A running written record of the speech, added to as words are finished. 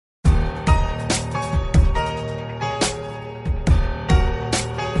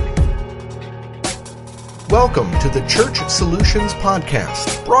Welcome to the Church Solutions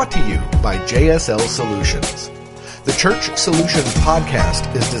Podcast, brought to you by JSL Solutions. The Church Solutions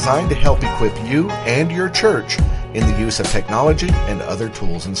Podcast is designed to help equip you and your church in the use of technology and other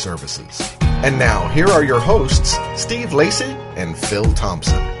tools and services. And now, here are your hosts, Steve Lacey and Phil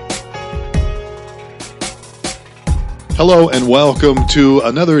Thompson. Hello and welcome to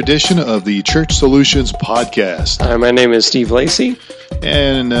another edition of the Church Solutions Podcast. Hi, my name is Steve Lacey.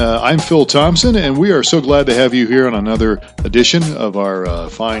 And I'm Phil Thompson, and we are so glad to have you here on another edition of our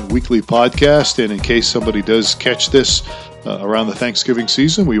fine weekly podcast. And in case somebody does catch this around the Thanksgiving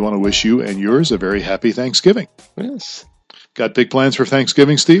season, we want to wish you and yours a very happy Thanksgiving. Yes. Got big plans for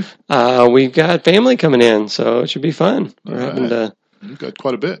Thanksgiving, Steve? We've got family coming in, so it should be fun. You've got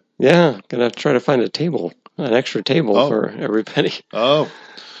quite a bit. Yeah, going to try to find a table, an extra table for everybody. Oh,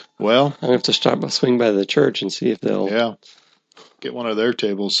 well. I'll have to swing by the church and see if they'll... Get one of their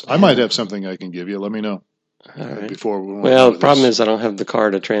tables. I might have something I can give you. Let me know. All right. The problem is I don't have the car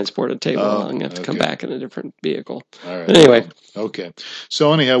to transport a table. I'm going to have to come back in a different vehicle. All right. But anyway. Okay.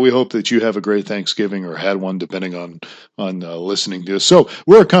 So anyhow, we hope that you have a great Thanksgiving or had one, depending on listening to us. So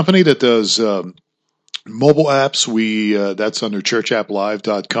we're a company that does mobile apps. That's under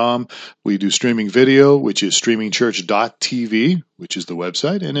churchapplive.com. We do streaming video, which is streamingchurch.tv, which is the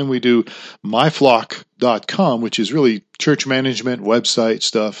website. And then we do myflock.com, which is really church management, website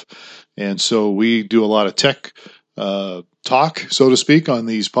stuff. And so we do a lot of tech talk, so to speak, on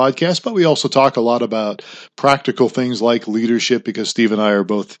these podcasts, but we also talk a lot about practical things like leadership, because Steve and I are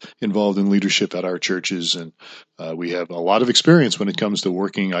both involved in leadership at our churches, and we have a lot of experience when it comes to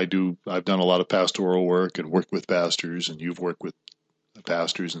working. I've done a lot of pastoral work and worked with pastors, and you've worked with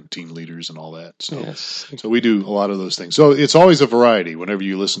pastors and team leaders and all that. So, yes. So we do a lot of those things. So it's always a variety whenever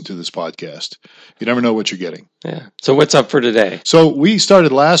you listen to this podcast. You never know what you're getting. Yeah. So what's up for today? So we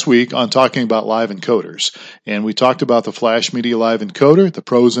started last week on talking about live encoders, and we talked about the Flash Media Live Encoder, the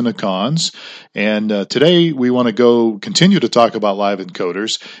pros and the cons. And today we want to continue to talk about live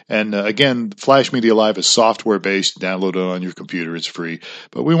encoders. And again, Flash Media Live is software-based. Download it on your computer. It's free.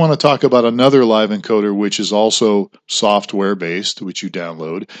 But we want to talk about another live encoder, which is also software-based, which you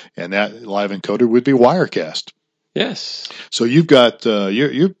download. And that live encoder would be Wirecast. Yes. So you've got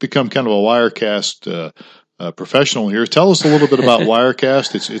you've become kind of a Wirecast professional here. Tell us a little bit about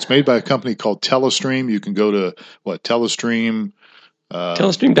Wirecast. It's made by a company called Telestream. You can go to Telestream.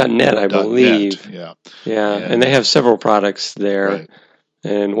 Telestream.net, I believe. Net. Yeah, and they have several products there. Right.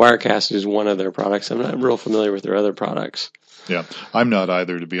 And Wirecast is one of their products. I'm not real familiar with their other products. Yeah, I'm not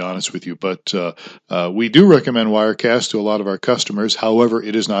either, to be honest with you. But we do recommend Wirecast to a lot of our customers. However,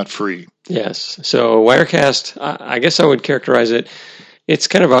 it is not free. Yes. So Wirecast, I guess I would characterize it, it's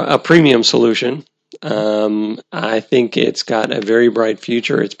kind of a premium solution. I think it's got a very bright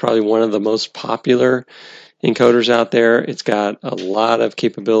future. It's probably one of the most popular encoders out there. It's got a lot of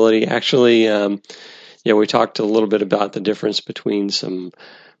capability. Actually, we talked a little bit about the difference between some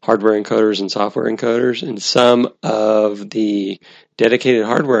hardware encoders and software encoders, and some of the dedicated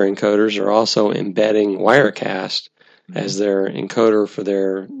hardware encoders are also embedding Wirecast as their encoder for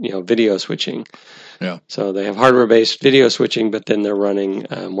their video switching. Yeah. So they have hardware-based video switching, but then they're running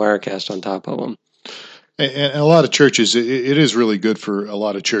Wirecast on top of them. And a lot of churches, it is really good for a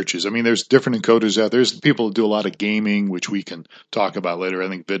lot of churches. I mean, there's different encoders out there. There's people who do a lot of gaming, which we can talk about later. I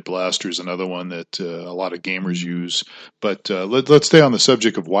think Bit Blaster is another one that a lot of gamers use. But let's stay on the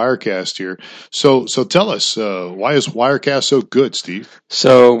subject of Wirecast here. So tell us, why is Wirecast so good, Steve?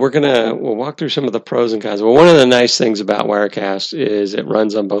 So we'll walk through some of the pros and cons. Well, one of the nice things about Wirecast is it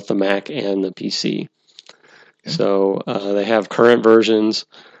runs on both the Mac and the PC. Okay. So they have current versions.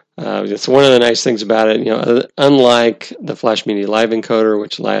 It's one of the nice things about it. Unlike the Flash Media Live Encoder,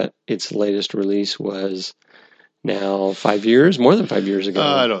 which its latest release was now more than 5 years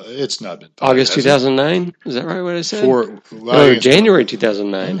ago. It's not been. August 2009. Is that right? What I said? January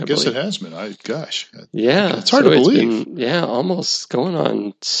 2009. I guess it has been. Yeah, it's hard to believe. Almost going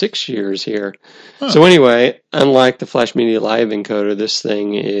on 6 years here. Huh. So anyway, unlike the Flash Media Live Encoder, this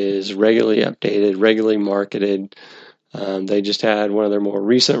thing is regularly updated, regularly marketed. They just had one of their more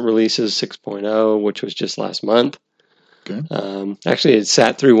recent releases, 6.0, which was just last month. Okay. Actually, it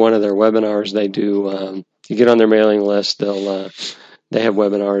sat through one of their webinars. They do. You get on their mailing list. They have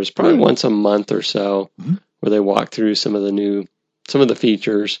webinars probably once a month or so, where they walk through some of the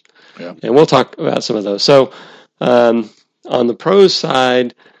features. Yeah. And we'll talk about some of those. So on the pros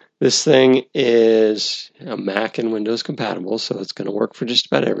side, this thing is Mac and Windows compatible, so it's going to work for just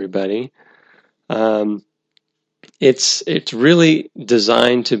about everybody. It's really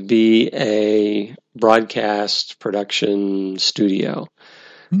designed to be a broadcast production studio.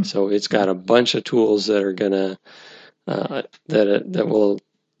 So it's got a bunch of tools that are going to that will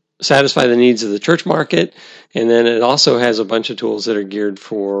satisfy the needs of the church market, and then it also has a bunch of tools that are geared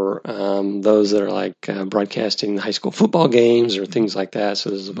for those that are like broadcasting the high school football games or things like that.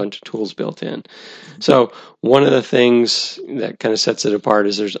 So there's a bunch of tools built in. So one of the things that kind of sets it apart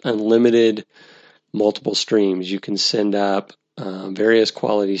is there's unlimited multiple streams. You can send up various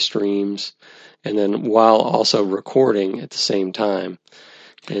quality streams, and then while also recording at the same time.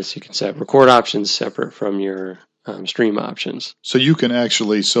 And so you can set record options separate from your stream options. So you can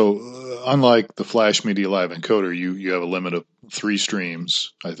actually, unlike the Flash Media Live Encoder, you have a limit of 3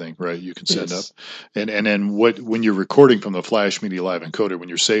 streams, I think, right? You can send up, and then when you're recording from the Flash Media Live Encoder, when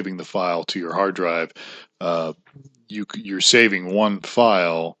you're saving the file to your hard drive, you're saving one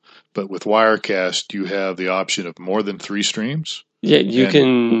file, but with Wirecast, you have the option of more than 3 streams. Yeah, you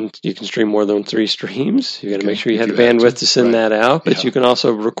can stream more than 3 streams. You got to make sure you have the bandwidth to send that out, but you can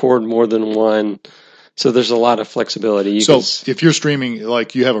also record more than one. So there's a lot of flexibility. If you're streaming,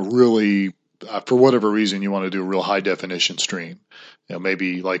 like you have a really, for whatever reason, you want to do a real high definition stream.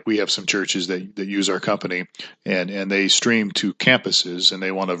 Maybe like we have some churches that use our company and they stream to campuses and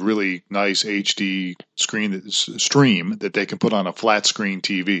they want a really nice HD stream that they can put on a flat screen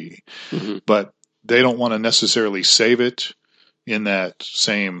TV. Mm-hmm. But they don't want to necessarily save it in that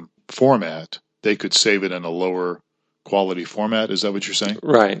same format. They could save it in a lower quality format. Is that what you're saying?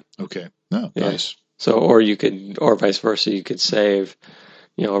 Right. Okay. No, yeah. Nice. So, or vice versa, you could save,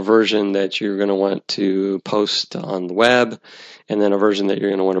 a version that you're going to want to post on the web, and then a version that you're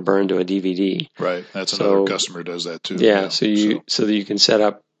going to want to burn to a DVD. Right. That's another customer does that too. Yeah. So that you can set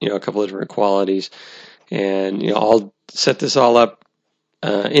up, a couple of different qualities, and I'll set this all up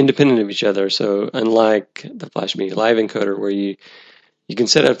independent of each other. So unlike the Flash Media Live Encoder, where you can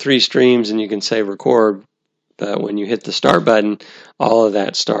set up 3 streams and you can say record. But when you hit the start button, all of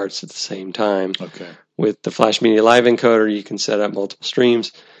that starts at the same time. Okay. With the Flash Media Live Encoder, you can set up multiple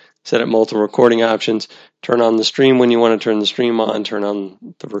streams, set up multiple recording options, turn on the stream when you want to turn the stream on, turn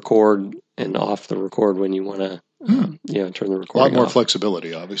on the record and off the record when you want to, turn the recording off. A lot more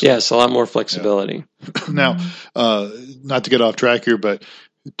flexibility, obviously. Yes, a lot more flexibility. Yeah. Now, not to get off track here, but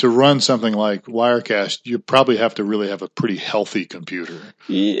to run something like Wirecast, you probably have to really have a pretty healthy computer.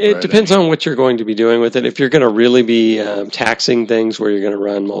 It depends on what you're going to be doing with it. If you're going to really be taxing things where you're going to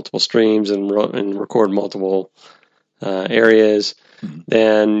run multiple streams and record multiple areas,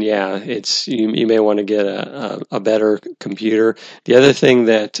 then you may want to get a better computer. The other thing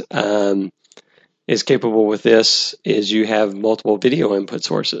that is capable with this is you have multiple video input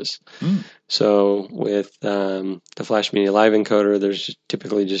sources. So with the Flash Media Live Encoder, there's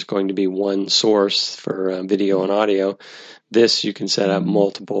typically just going to be one source for video and audio. This, you can set up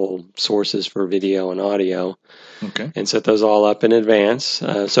multiple sources for video and audio, and set those all up in advance.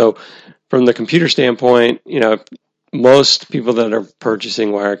 So from the computer standpoint, most people that are purchasing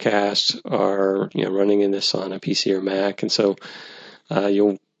Wirecast are running in this on a PC or Mac, and so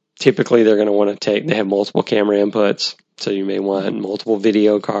typically they're going to want to they have multiple camera inputs. So you may want multiple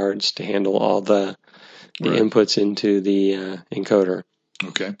video cards to handle all the inputs into the encoder.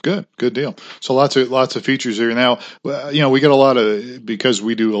 Okay, good deal. So lots of features here. Now, we get a lot of, because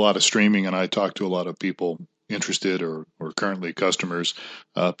we do a lot of streaming, and I talk to a lot of people interested or currently customers.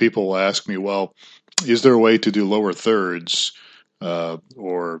 People will ask me, well, is there a way to do lower thirds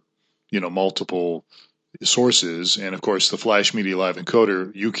or multiple sources? And of course, the Flash Media Live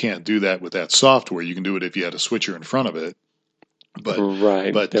Encoder, you can't do that with that software. You can do it if you had a switcher in front of it. But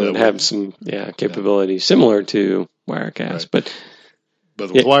that would have some capabilities similar to Wirecast, but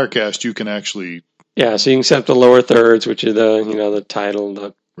with Wirecast, you can actually so you can set the lower thirds, which are the title,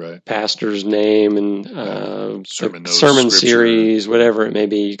 the pastor's name, and sermon series, whatever it may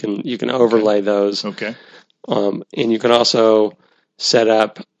be. You can overlay those. Okay. And you can also set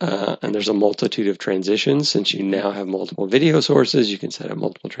up, and there's a multitude of transitions. Since you now have multiple video sources, you can set up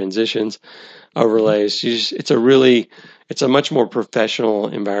multiple transitions, overlays. It's a much more professional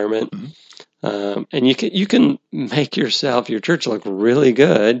environment. And you can make your church look really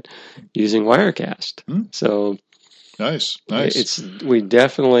good using Wirecast. So nice. We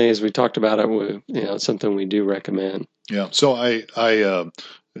definitely, as we talked about it, it's something we do recommend. Yeah. So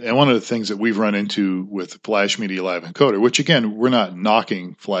and one of the things that we've run into with Flash Media Live Encoder, which again, we're not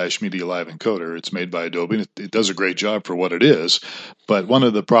knocking Flash Media Live Encoder. It's made by Adobe, and it does a great job for what it is. But one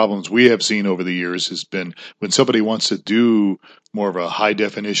of the problems we have seen over the years has been when somebody wants to do more of a high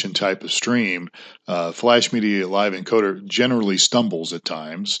definition type of stream, Flash Media Live Encoder generally stumbles at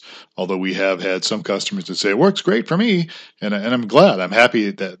times. Although we have had some customers that say it works great for me, and I'm glad. I'm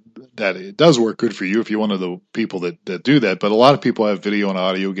happy that that it does work good for you if you're one of the people that do that. But a lot of people have video and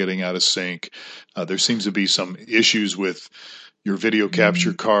audio getting out of sync. There seems to be some issues with your video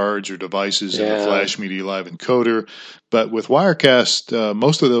capture cards or devices in the Flash Media Live encoder. But with Wirecast,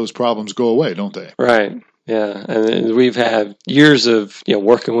 most of those problems go away, don't they? Right. Yeah, and we've had years of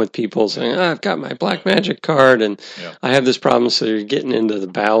working with people saying, I've got my Blackmagic card and I have this problem. So you're getting into the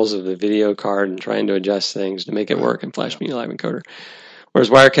bowels of the video card and trying to adjust things to make it work in Flash Media Live encoder. Whereas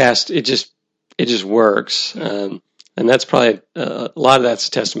Wirecast, it just works, and that's probably a lot of that's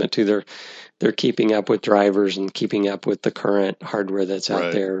a testament to they're keeping up with drivers and keeping up with the current hardware that's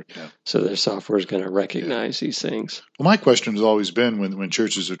out there. Yeah. So their software is going to recognize these things. Well, my question has always been when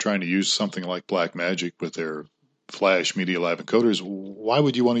churches are trying to use something like Blackmagic with their Flash Media Live encoders, why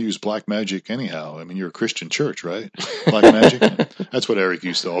would you want to use Blackmagic anyhow? I mean, you're a Christian church, right? Blackmagic? That's what Eric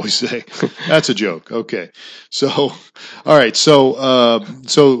used to always say. That's a joke. Okay. So, all right. So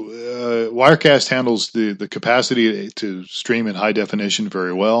Wirecast handles the capacity to stream in high definition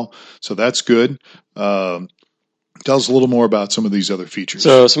very well. So that's good. Tell us a little more about some of these other features.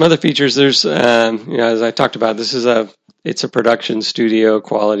 So some other features, there's, as I talked about, it's a production studio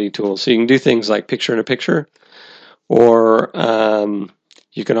quality tool. So you can do things like picture in a picture, or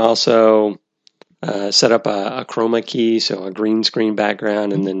you can also set up a chroma key, so a green screen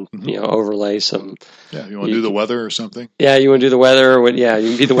background, and then overlay some. Yeah, you want to do the weather or something? Yeah, you want to do the weather. You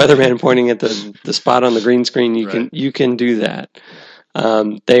can be the weatherman pointing at the spot on the green screen. You can do that.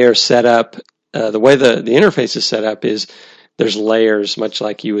 They are set up. The way the interface is set up is there's layers, much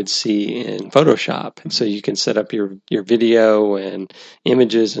like you would see in Photoshop. And so you can set up your video and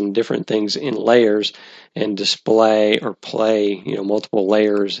images and different things in layers and display or play, multiple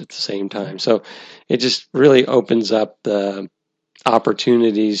layers at the same time. So it just really opens up the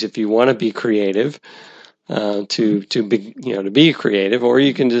opportunities if you want to be creative, to be creative, or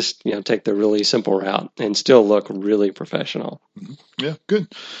you can just take the really simple route and still look really professional. Yeah, good.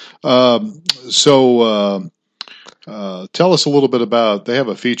 Tell us a little bit about, they have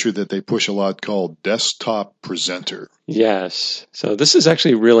a feature that they push a lot called Desktop Presenter. Yes. So this is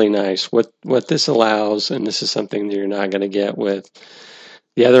actually really nice. What this allows, and this is something that you're not going to get with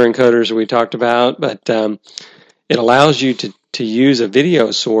the other encoders we talked about, but it allows you to use a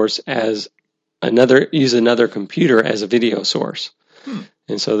video source as use another computer as a video source.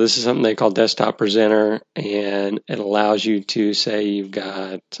 And so this is something they call Desktop Presenter, and it allows you to say you've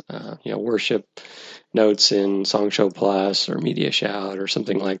got worship notes in Song Show Plus or Media Shout or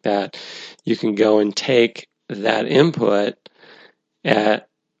something like that. You can go and take that input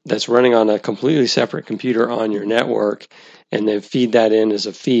that's running on a completely separate computer on your network, and then feed that in as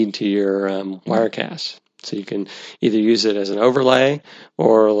a feed to your Wirecast. So you can either use it as an overlay,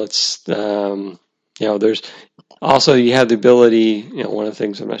 or there's also, you have the ability, one of the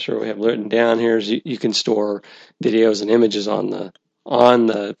things I'm not sure we have written down here is you can store videos and images on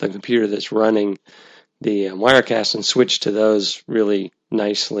the computer that's running the Wirecast and switch to those really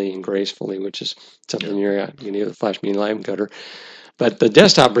nicely and gracefully, which is something you can do with Flash Media Live encoder. But the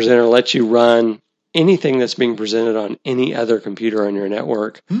Desktop Presenter lets you run anything that's being presented on any other computer on your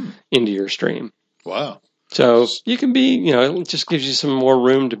network into your stream. Wow. So you can be, it just gives you some more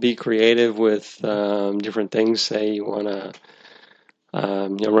room to be creative with different things. Say you want to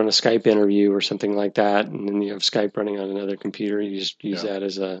run a Skype interview or something like that, and then you have Skype running on another computer. You just use that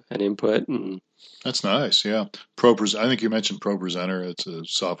as an input. And that's nice, yeah. I think you mentioned ProPresenter. It's a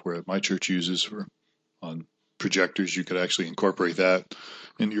software that my church uses on projectors. You could actually incorporate that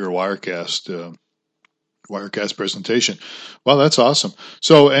into your Wirecast presentation. Wow, that's awesome.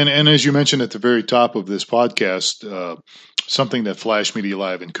 So, and as you mentioned at the very top of this podcast, something that Flash Media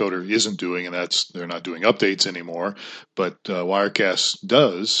Live encoder isn't doing, and they're not doing updates anymore, but Wirecast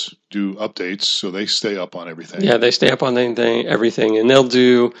does do updates, so they stay up on everything. Yeah, they stay up on everything, and they'll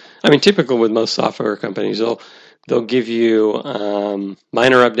do, typical with most software companies, they'll give you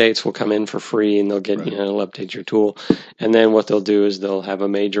minor updates will come in for free, and they'll get it'll update your tool, and then what they'll do is they'll have a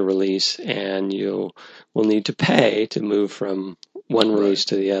major release, and you will need to pay to move from one release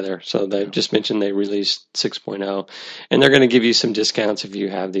to the other. So they just mentioned they released 6.0, and they're going to give you some discounts if you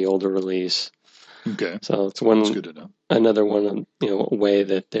have the older release. Okay, so it's good to know. Another one, way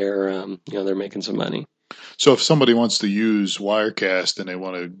that they're making some money. So if somebody wants to use Wirecast and they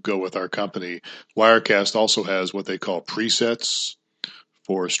want to go with our company, Wirecast also has what they call presets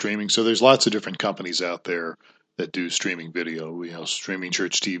for streaming. So there's lots of different companies out there that do streaming video. Streaming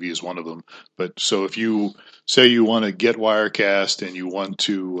Church TV is one of them. But so if you say you want to get Wirecast and you want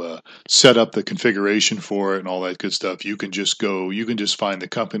to set up the configuration for it and all that good stuff, you can just find the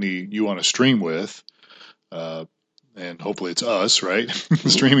company you want to stream with, and hopefully it's us, right?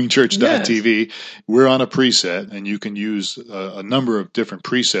 streamingchurch.tv. We're on a preset, and you can use a number of different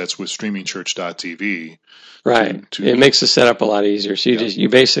presets with streamingchurch.tv. Right. It makes the setup a lot easier. So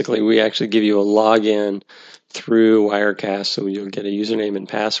we actually give you a login through Wirecast, so you'll get a username and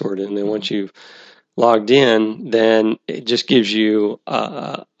password, and then once you've logged in, then it just gives you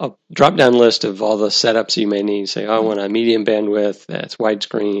a drop-down list of all the setups you may need. Say, I want a medium bandwidth, that's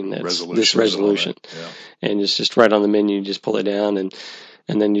widescreen, that's this resolution. And it's just right on the menu, you just pull it down, and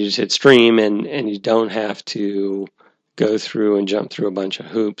then you just hit stream, and you don't have to go through and jump through a bunch of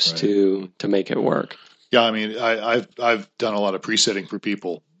hoops to make it work. Yeah, I mean, I've done a lot of presetting for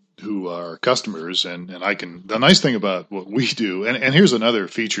people who are customers, and the nice thing about what we do, and here's another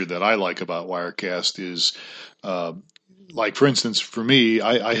feature that I like about Wirecast is, like for instance, for me,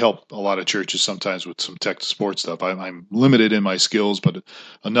 I help a lot of churches sometimes with some tech support stuff. I'm limited in my skills, but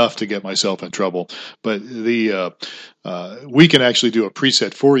enough to get myself in trouble. But we can actually do a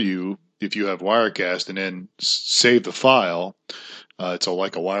preset for you if you have Wirecast, and then save the file. It's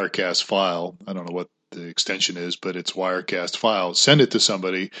like a Wirecast file. I don't know what the extension is, but it's Wirecast file. Send it to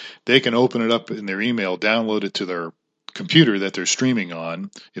somebody. They can open it up in their email, download it to their computer that they're streaming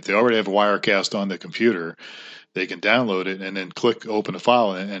on. If they already have Wirecast on the computer, they can download it and then click open a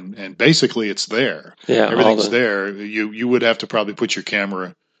file, and basically it's there. Yeah, everything's there. You would have to probably put your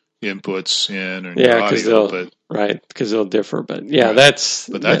camera inputs in or your audio, because they'll differ. But that's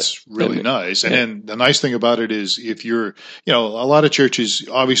really nice. And then the nice thing about it is, if you're, a lot of churches,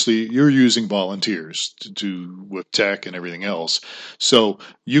 obviously you're using volunteers to do with tech and everything else, so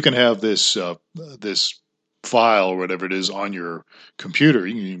you can have this file or whatever it is on your computer.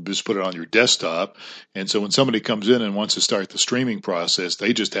 You can just put it on your desktop, and so when somebody comes in and wants to start the streaming process,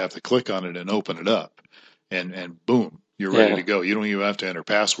 they just have to click on it and open it up, and boom, you're ready to go. You don't even have to enter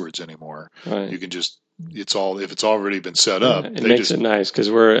passwords anymore. You can just, if it's already been set up. It makes it nice, because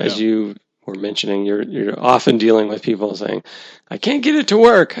as you were mentioning, you're often dealing with people saying, I can't get it to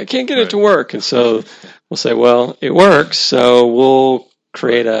work. I can't get it to work. And so we'll say, well, it works, so we'll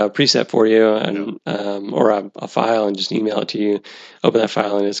create a preset for you, and or a file, and just email it to you. Open that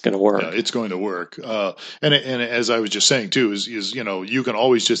file, and it's going to work. Yeah, it's going to work. And as I was just saying too, is you can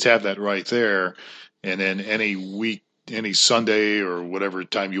always just have that right there, and then any Sunday or whatever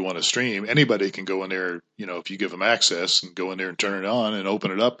time you want to stream, anybody can go in there, if you give them access, and go in there and turn it on and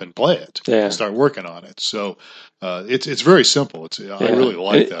open it up and play it and start working on it. So it's very simple. I really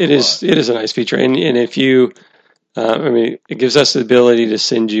like that. It is a nice feature. And if you, it gives us the ability to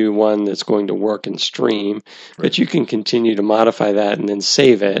send you one that's going to work and stream, but you can continue to modify that and then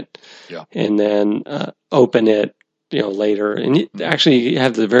save it, and then open it later. And you actually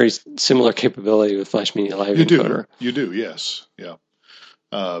have the very similar capability with Flash Media Live Encoder. You do, yes. Yeah.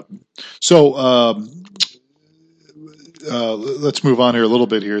 So let's move on here a little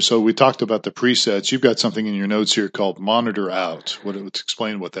bit here. So we talked about the presets. You've got something in your notes here called Monitor Out.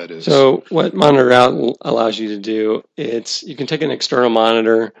 Explain what that is. So what Monitor Out allows you to do, you can take an external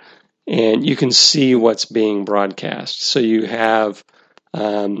monitor and you can see what's being broadcast. So you have,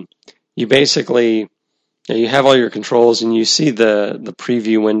 you basically, you have all your controls, and you see the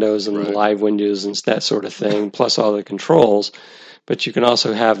preview windows and the live windows and that sort of thing, plus all the controls. But you can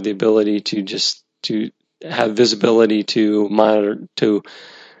also have the ability to have visibility to monitor, to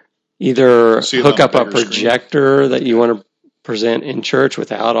either hook up a projector that you want to present in church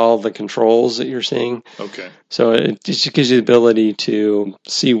without all the controls that you're seeing. Okay. So it just gives you the ability to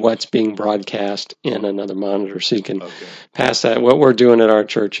see what's being broadcast in another monitor, so you can pass that. What we're doing at our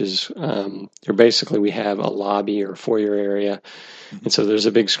church is, we have a lobby or foyer area, and so there's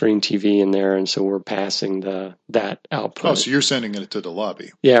a big screen TV in there, and so we're passing that output. Oh, so you're sending it to the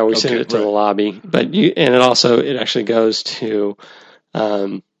lobby? Yeah, we send it to the lobby, but it actually goes to.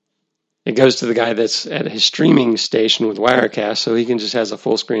 It goes to the guy that's at his streaming station with Wirecast, so he can just has a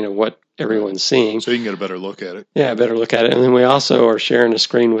full screen of what everyone's seeing. So you can get a better look at it. Yeah, a better look at it. And then we also are sharing a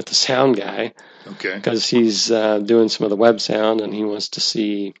screen with the sound guy. Okay. Because he's doing some of the web sound, and he wants to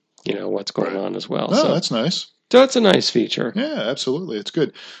see, what's going on as well. Oh, that's nice. So it's a nice feature. Yeah, absolutely. It's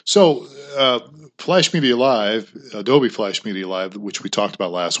good. So Flash Media Live, Adobe Flash Media Live, which we talked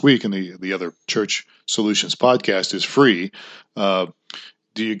about last week in the other Church Solutions podcast, is free.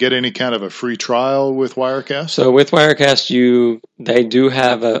 Do you get any kind of a free trial with Wirecast? So with Wirecast, they do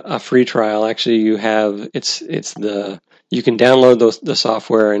have a free trial. Actually, you have you can download the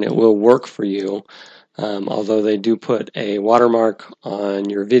software and it will work for you. Although they do put a watermark on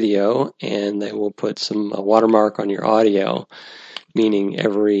your video, and they will put a watermark on your audio, meaning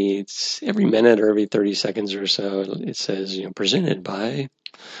every minute or every 30 seconds or so, it says, presented by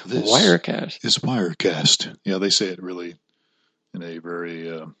Wirecast. This is Wirecast. Yeah, they say it really in a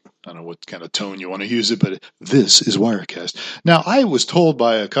very, I don't know what kind of tone you want to use it, but this is Wirecast. Now, I was told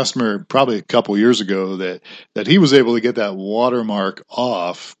by a customer probably a couple years ago that he was able to get that watermark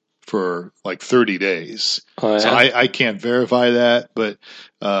off for like 30 days. Oh, yeah? So I can't verify that, but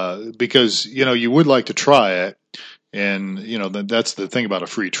because, you would like to try it. And, that's the thing about a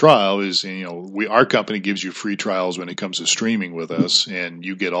free trial is, our company gives you free trials when it comes to streaming with us, and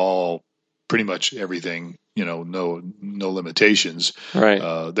you get pretty much everything, no limitations.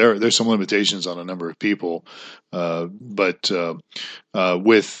 Right. There's some limitations on a number of people. But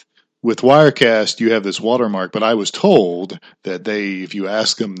with Wirecast, you have this watermark, but I was told that if you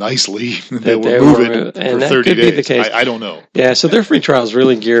ask them nicely, they will remove it for 30 days. Be the case. I don't know. Yeah, so their free trial is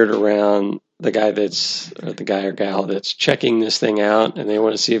really geared around the guy or gal that's checking this thing out, and they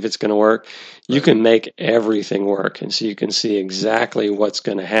want to see if it's going to work. You Right. can make everything work, and so you can see exactly what's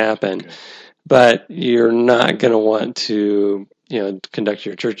going to happen. Okay. But you're not going to want to, conduct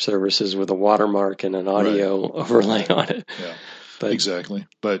your church services with a watermark and an audio overlay on it. Yeah, exactly.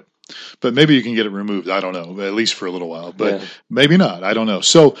 But maybe you can get it removed. I don't know, at least for a little while. But maybe not. I don't know.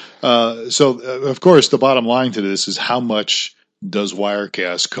 So of course, the bottom line to this is how much does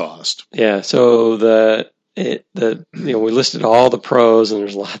Wirecast cost? Yeah. So we listed all the pros, and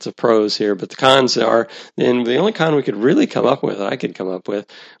there's lots of pros here, but the cons are, and the only con we could really come up with, I could come up with,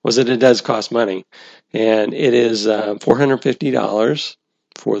 was that it does cost money, and it is $450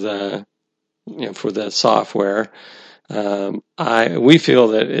 for the software. We feel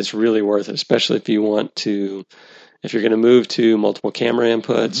that it's really worth it, especially if you're going to move to multiple camera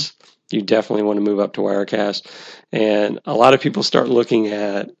inputs. You definitely want to move up to Wirecast. And a lot of people start looking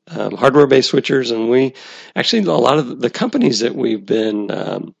at hardware-based switchers, and a lot of the companies that we've been,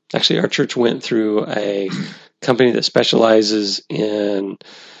 our church went through a company that specializes in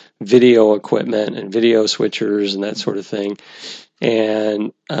video equipment and video switchers and that sort of thing.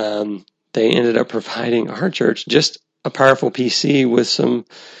 And they ended up providing our church just a powerful PC with some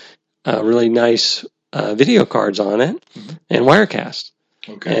really nice video cards on it and Wirecast.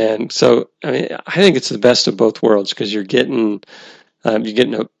 Okay. And so, I think it's the best of both worlds, because you're getting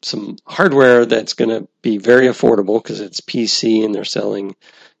some hardware that's going to be very affordable because it's PC, and they're selling,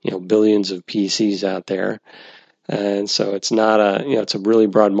 billions of PCs out there. And so it's not it's a really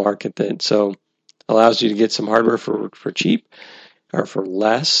broad market that allows you to get some hardware for cheap or for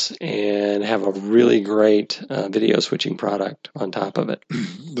less, and have a really great video switching product on top of it.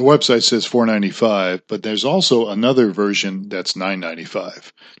 The website says $495, but there's also another version that's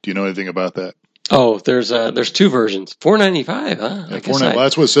 $995. Do you know anything about that? Oh, there's two versions. $495, huh? Yeah,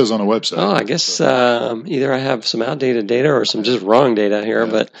 that's what it says on the website. Oh, I guess either I have some outdated data or some just wrong data here,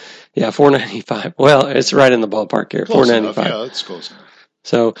 but yeah, $495. Well, it's right in the ballpark here. $495. Yeah, it's close enough.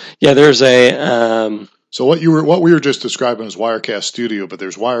 So yeah, there's a. So what we were just describing is Wirecast Studio, but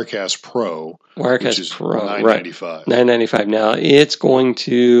there's Wirecast Pro, which is Pro, $995. Right. $995. Now it's going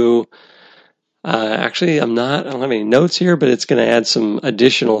to. Actually, I don't have any notes here, but it's going to add some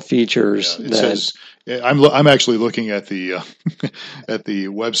additional features. Yeah, it says, I'm actually looking at the at the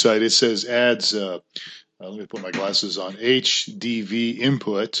website. It says adds. Let me put my glasses on. HDV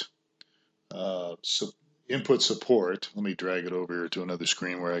input. Input support. Let me drag it over here to another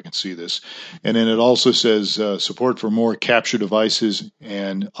screen where I can see this. And then it also says support for more capture devices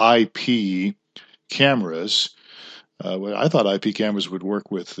and IP cameras. I thought IP cameras would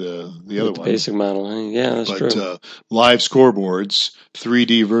work with the other one. Basic model. Yeah, that's true. But live scoreboards,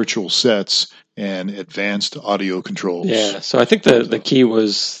 3D virtual sets, and advanced audio controls. Yeah, so I think the key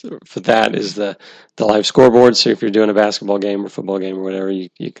was for that is the live scoreboard. So if you're doing a basketball game or football game or whatever, you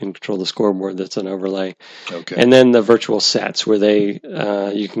can control the scoreboard that's an overlay. Okay. And then the virtual sets where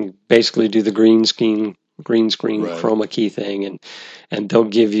you can basically do the green screen chroma key thing, and they'll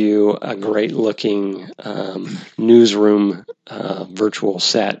give you a great looking newsroom virtual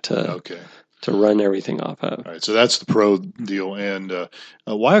set to run everything off of. All right, so that's the pro deal. And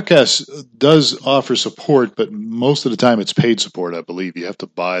Wirecast does offer support, but most of the time it's paid support, I believe. You have to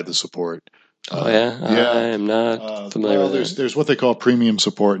buy the support. I am not familiar with that. There's what they call premium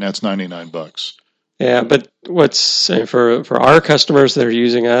support, and that's $99. Yeah, but what's for our customers that are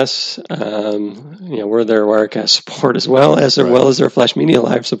using us, we're their Wirecast support as well as their Flash Media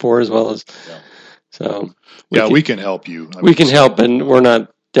Live support as well as. Yeah. So we can help you. We can help, and we're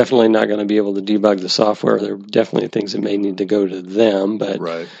definitely not going to be able to debug the software. There are definitely things that may need to go to them, but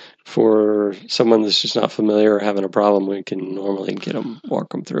for someone that's just not familiar or having a problem, we can normally walk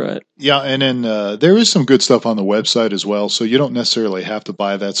them through it. Yeah, and then there is some good stuff on the website as well, so you don't necessarily have to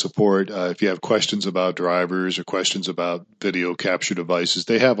buy that support. If you have questions about drivers or questions about video capture devices,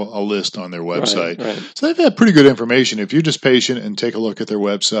 they have a list on their website. Right. So they've had pretty good information. If you're just patient and take a look at their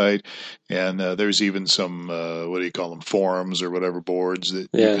website, and there's even some, what do you call them, forums or whatever, boards that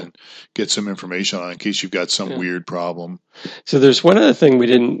you can get some information on in case you've got some weird problem. So there's one other thing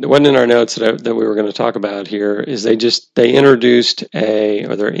wasn't in our notes that we were going to talk about here, is they're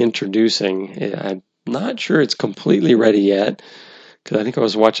introducing, I'm not sure it's completely ready yet, because I think I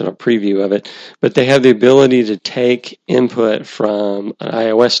was watching a preview of it, but they have the ability to take input from an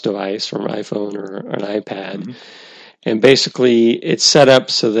iOS device, from an iPhone or an iPad, and basically it's set up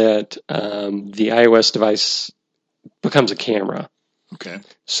so that the iOS device becomes a camera. Okay.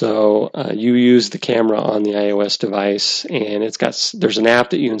 So you use the camera on the iOS device, and there's an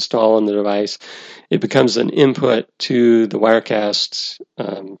app that you install on the device. It becomes an input to the Wirecast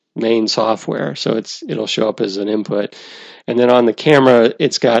main software, so it'll show up as an input. And then on the camera,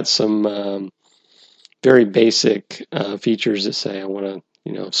 it's got some very basic features that say, I want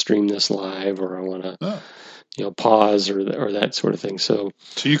to stream this live, or I want to pause or that sort of thing. So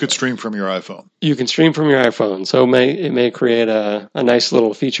you could stream from your iPhone. You can stream from your iPhone. So it may create a nice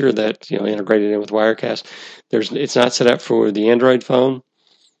little feature that integrated in with Wirecast. It's not set up for the Android phone.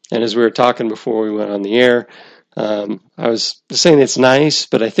 And as we were talking before we went on the air, I was saying it's nice,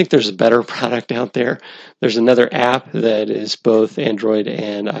 but I think there's a better product out there. There's another app that is both Android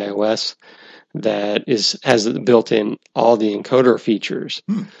and iOS that has built in all the encoder features.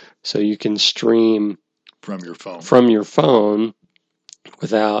 So you can stream from your phone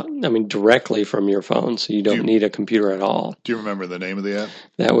directly from your phone, so you don't need a computer at all. Do you remember the name of the app?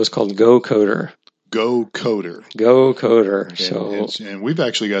 That was called GoCoder. GoCoder. And we've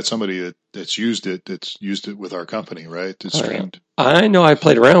actually got somebody that's used it with our company, right? It's streamed. I know I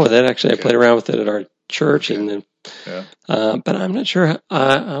played around with it. Actually, I played around with it at our church, but I'm not sure.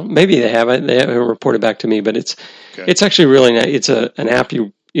 Maybe they haven't. They haven't reported back to me, but it's actually really nice. It's an app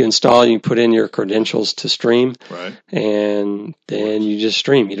you install, you put in your credentials to stream, right? And then you just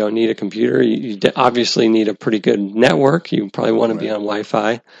stream. You don't need a computer. You obviously need a pretty good network. You probably want to be on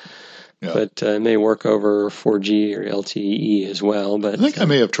Wi-Fi, but it may work over 4G or LTE as well. But I think I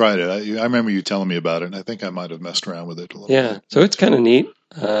may have tried it. I remember you telling me about it, and I think I might have messed around with it a little bit. Yeah, so it's kind of neat.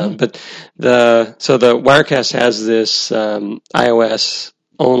 But the Wirecast has this iOS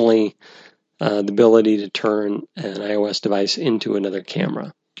only the ability to turn an iOS device into another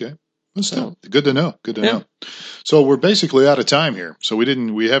camera. Okay. Well, still good to know. Good to know. So we're basically out of time here. So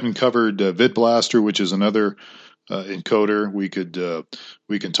we haven't covered VidBlaster, which is another encoder. We can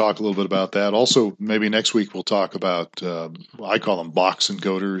talk a little bit about that. Also, maybe next week we'll talk about I call them box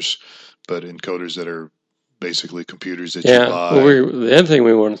encoders, but encoders that are basically computers that you buy. Well, the other thing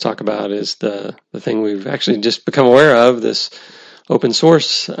we want to talk about is the thing we've actually just become aware of, this open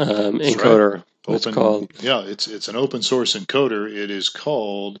source encoder. Right. What's it called? Yeah, it's an open source encoder. It is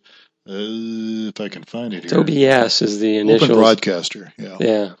called, if I can find it here. OBS is the initial. Open Broadcaster,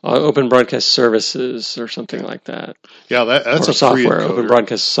 Yeah, Open Broadcast Services or something like that. Yeah, that's a software. Free encoder. Open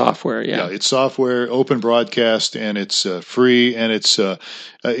Broadcast software. Yeah, it's software. Open Broadcast, and it's free, and it's a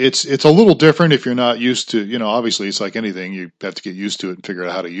little different if you're not used to. Obviously, it's like anything. You have to get used to it and figure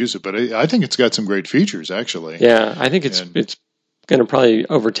out how to use it. But I think it's got some great features, actually. Yeah, I think it's going to probably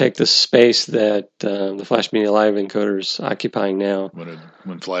overtake the space that the Flash Media Live encoder is occupying now.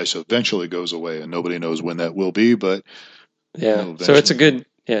 When Flash eventually goes away, and nobody knows when that will be, but so it's a good,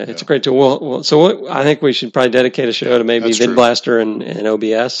 it's a great tool. So I think we should probably dedicate a show to maybe VidBlaster and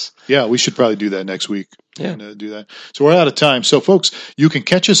OBS. Yeah, we should probably do that next week. And do that. So we're out of time. So folks, you can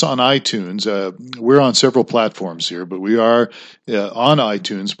catch us on iTunes. We're on several platforms here, but we are on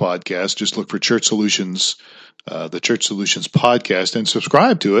iTunes podcast. Just look for Church Solutions. The Church Solutions podcast, and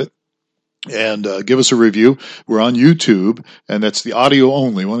subscribe to it, and give us a review. We're on YouTube, and that's the audio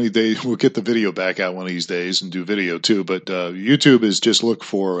only. One of these days we'll get the video back out one of these days and do video too. But YouTube is just look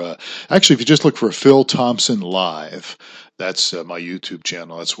for actually, if you just look for Phil Thompson Live, that's my YouTube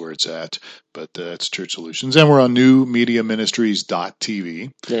channel. That's where it's at. But that's Church Solutions, and we're on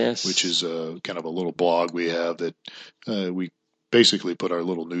newmediaministries.tv, which is kind of a little blog we have that we basically put our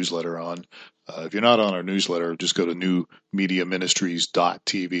little newsletter on. If you're not on our newsletter, just go to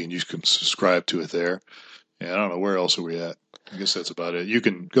newmediaministries.tv and you can subscribe to it there. Yeah, I don't know. Where else are we at? I guess that's about it. You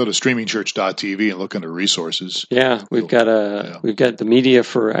can go to streamingchurch.tv and look under resources. Yeah, we've got the media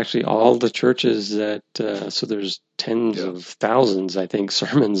for actually all the churches that. So there's tens of thousands, I think,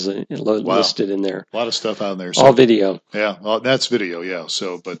 sermons listed in there. A lot of stuff out there. So, all video. Yeah, well, that's video. Yeah.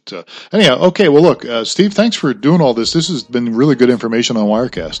 So, but anyhow, okay. Well, look, Steve, thanks for doing all this. This has been really good information on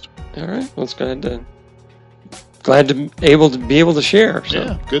Wirecast. All right. Well, it's glad to be able to share. So.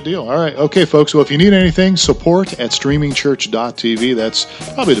 Yeah, good deal. All right. Okay, folks. Well, if you need anything, support at streamingchurch.tv. That's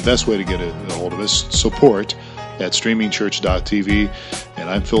probably the best way to get a hold of us. Support at streamingchurch.tv. And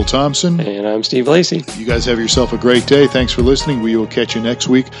I'm Phil Thompson. And I'm Steve Lacey. You guys have yourself a great day. Thanks for listening. We will catch you next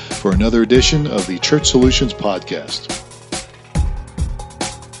week for another edition of the Church Solutions Podcast.